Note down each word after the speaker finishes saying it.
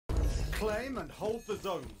Claim and hold the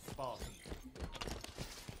zone, Spartan.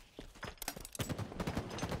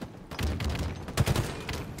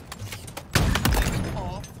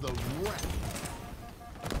 Off the rack.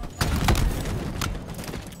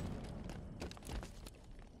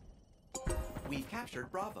 We've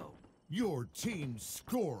captured Bravo. Your team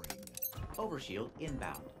scoring. Overshield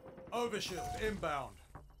inbound. Overshield inbound.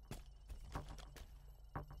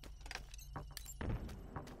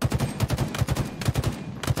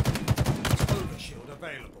 Overshield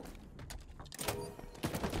available.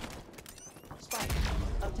 Spike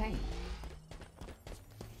obtained.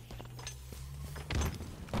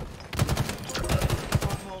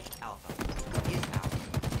 Stronghold Alpha is out.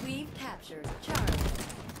 We've captured Charlie.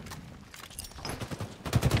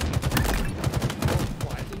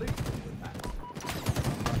 Quite lethal with that.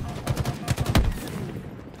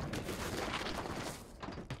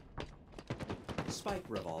 Spike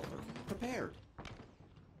revolver prepared.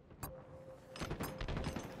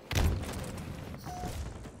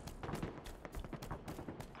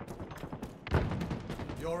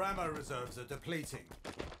 Your ammo reserves are depleting.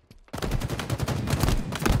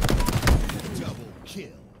 Double kill.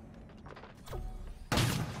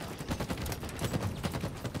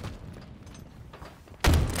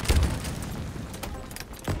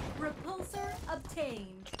 Repulsor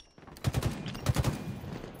obtained.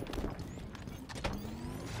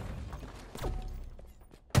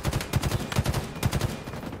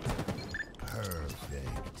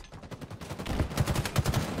 Perfect.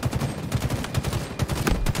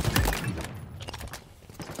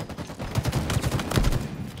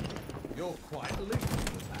 You're quite lethal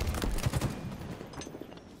with that.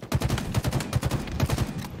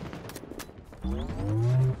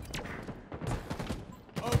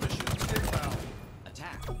 Overshield inbound.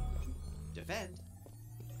 Attack. Defend.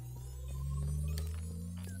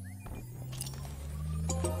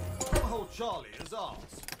 Stronghold Charlie is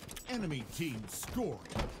ours. Enemy team scoring.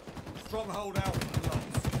 Stronghold Alpha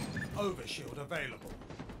lost. Overshield available.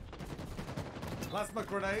 Plasma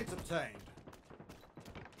grenades obtained.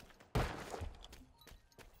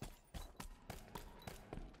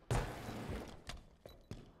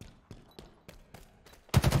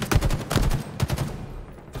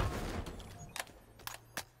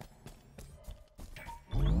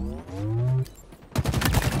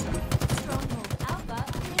 Stronghold Alpha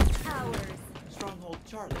is ours. Stronghold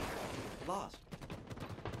Charlie lost.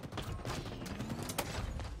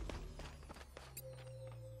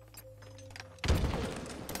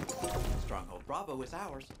 Stronghold Bravo is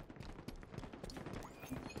ours.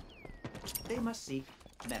 They must seek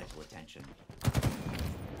medical attention.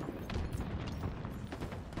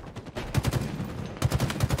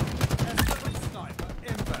 S7 sniper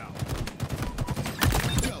inbound.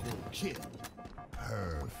 Double kill.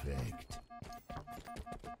 Perfect.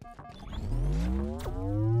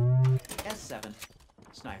 S7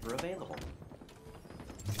 sniper available.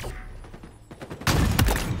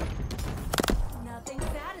 Nothing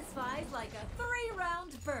satisfies like a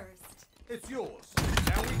 3-round burst. It's yours.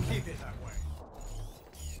 Now we keep it that way.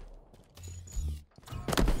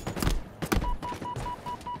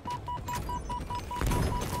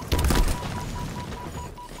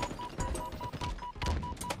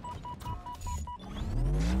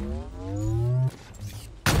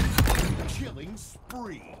 Killing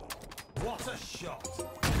spree. What a shot!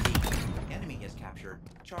 The enemy has captured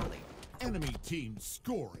Charlie. Enemy team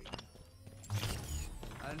scoring.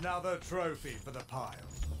 Another trophy for the pile.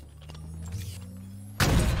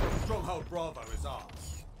 Stronghold Bravo is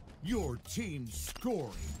ours. Your team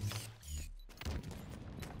scoring.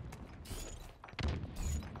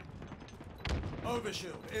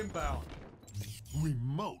 Overshield inbound.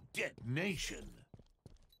 Remote detonation.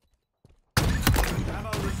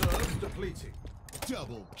 Ammo reserves depleting.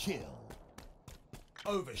 Double kill.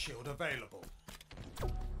 Overshield available.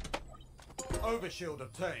 Overshield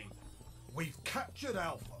obtained. We've captured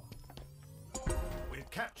Alpha. We've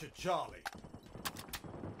captured Charlie.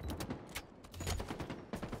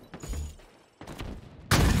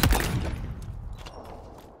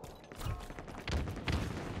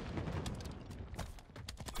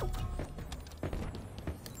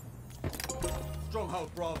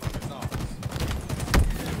 Stronghold Bravo is ours.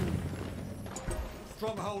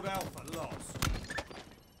 Stronghold Alpha lost.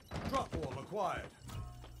 Drop wall acquired.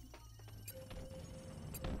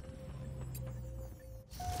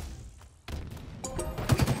 We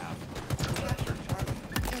have captured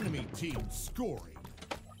Charlie. Enemy team scoring.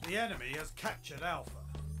 The enemy has captured Alpha.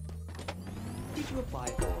 Did you apply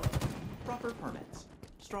for proper permits?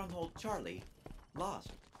 Stronghold Charlie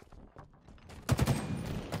lost.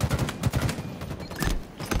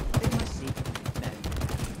 They must seek medical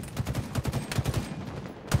attention.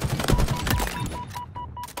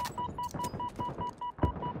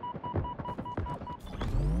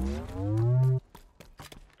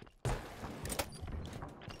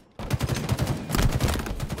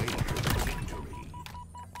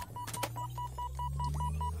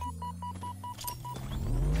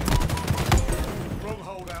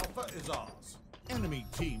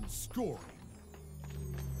 team scoring.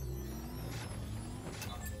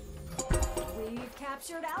 We've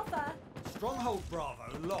captured Alpha. Stronghold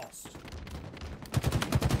Bravo lost.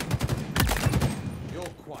 You're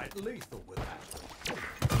quite lethal with that.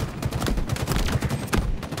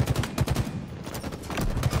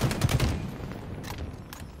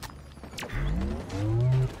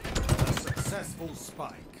 A successful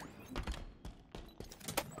spike.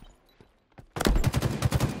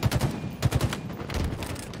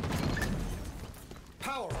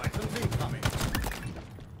 Power items incoming.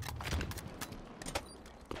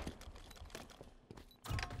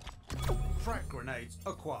 Frag grenades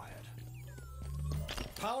acquired.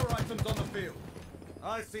 Power items on the field.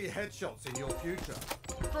 I see headshots in your future.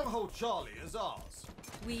 Stronghold Charlie is ours.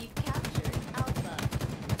 We've captured Alpha.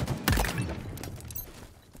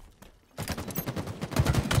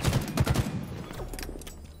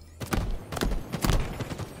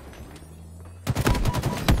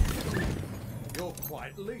 You're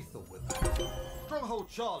quite lethal with that. Stronghold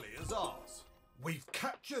Charlie is ours. We've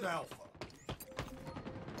captured Alpha.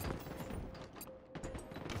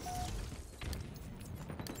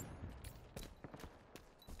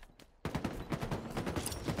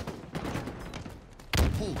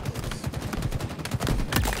 Hold this.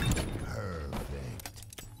 Perfect.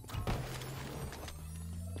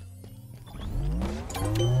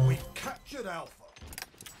 We've captured Alpha.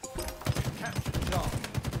 We've captured Charlie.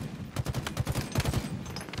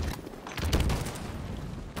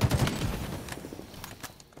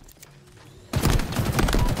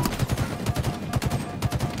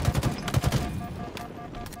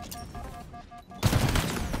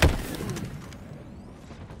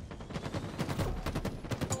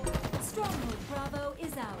 Stronghold Bravo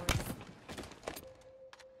is ours.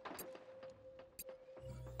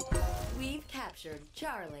 We've captured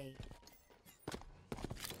Charlie.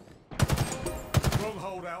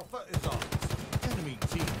 Stronghold Alpha is ours. Enemy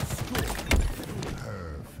team scoring.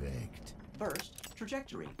 Perfect. Burst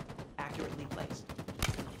trajectory. Accurately placed.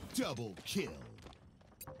 Double kill.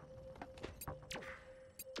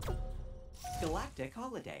 Galactic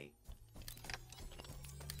holiday.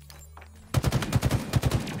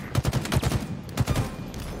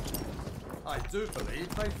 I do believe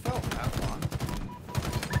they felt that one.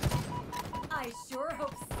 I sure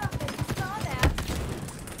hope somebody saw that.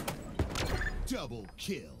 Double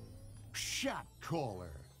kill. Shot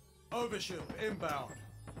caller. Overshield inbound.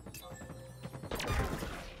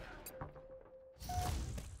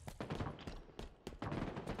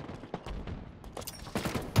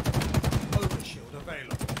 Overshield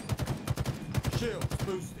available. Shields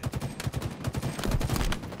boosted.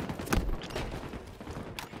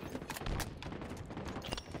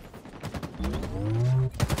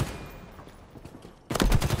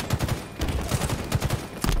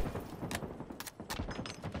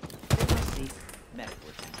 They must seek medical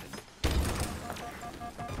attention.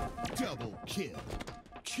 Double kill.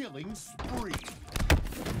 Killing spree.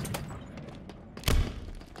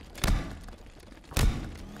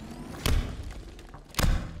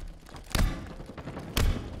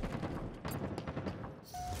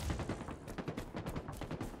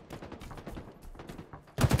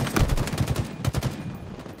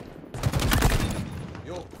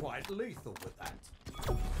 You're quite lethal with that.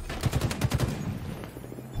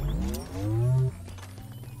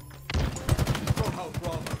 Stronghold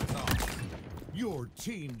Bravo is ours. Your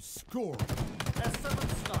team scoring. S7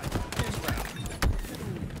 sniper inbound.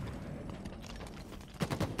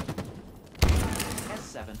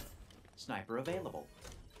 S7. Sniper available.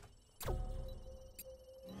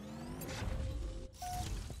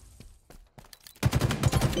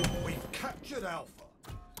 We've captured Alpha.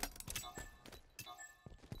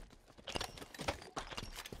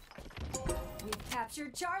 We've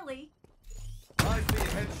captured Charlie. I see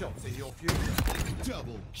headshots in your future.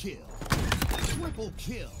 Double kill. Triple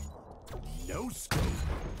kill. No scope.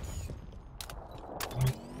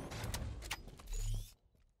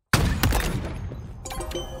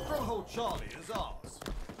 Stronghold Charlie is ours.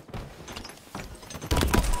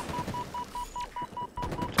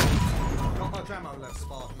 Not much ammo left,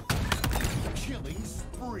 Spartan. Killing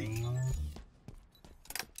spree.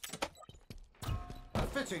 A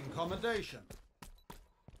fitting commendation.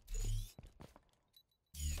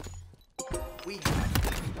 We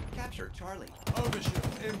have captured Charlie.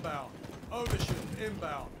 Overshield inbound. Overshield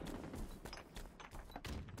inbound.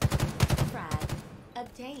 Frag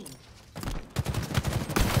obtained.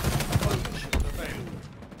 Overshield available.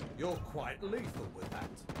 You're quite lethal with that.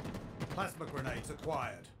 Plasma grenades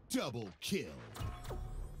acquired. Double kill.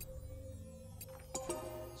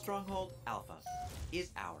 Stronghold Alpha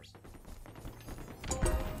is ours.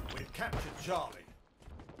 We've captured Charlie.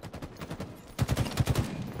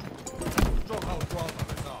 Stronghold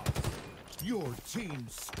Bravo is ours. Your team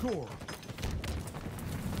scoring.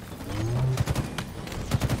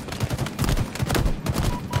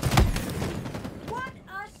 What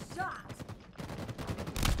a shot!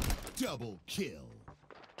 Double kill.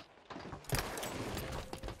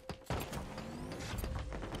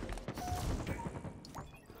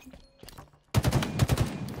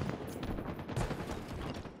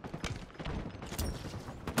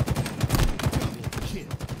 Double kill.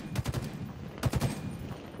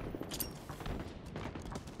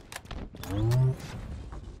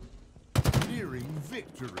 Nearing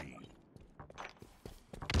victory.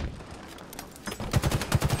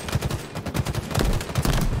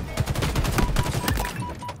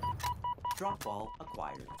 Drop ball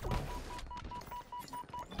acquired.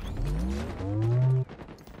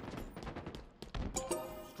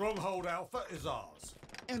 Stronghold Alpha is ours.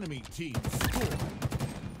 Enemy team scoring.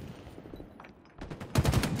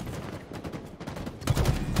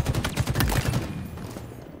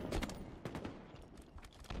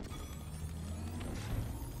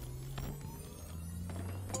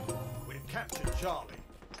 We've captured Charlie.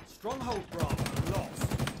 Stronghold Bravo lost.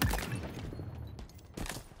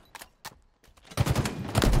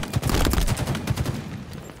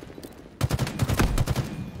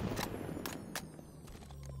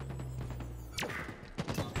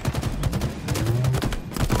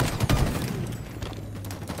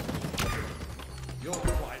 You're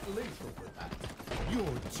quite lethal with that.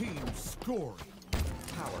 Your team scoring.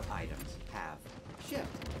 Power items have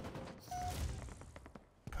shipped.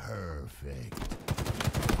 Perfect.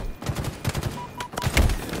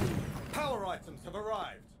 Power items have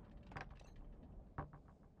arrived.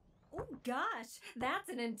 Oh gosh, that's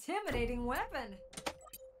an intimidating weapon.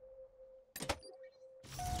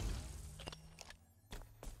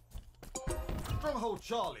 Stronghold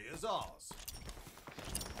Charlie is ours.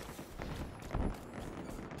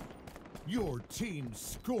 Your team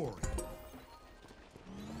scoring.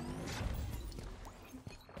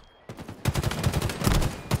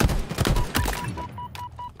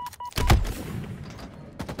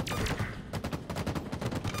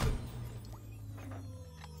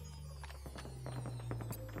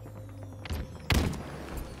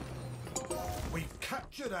 We've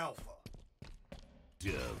captured Alpha.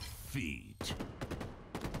 Defeat.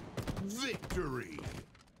 Victory.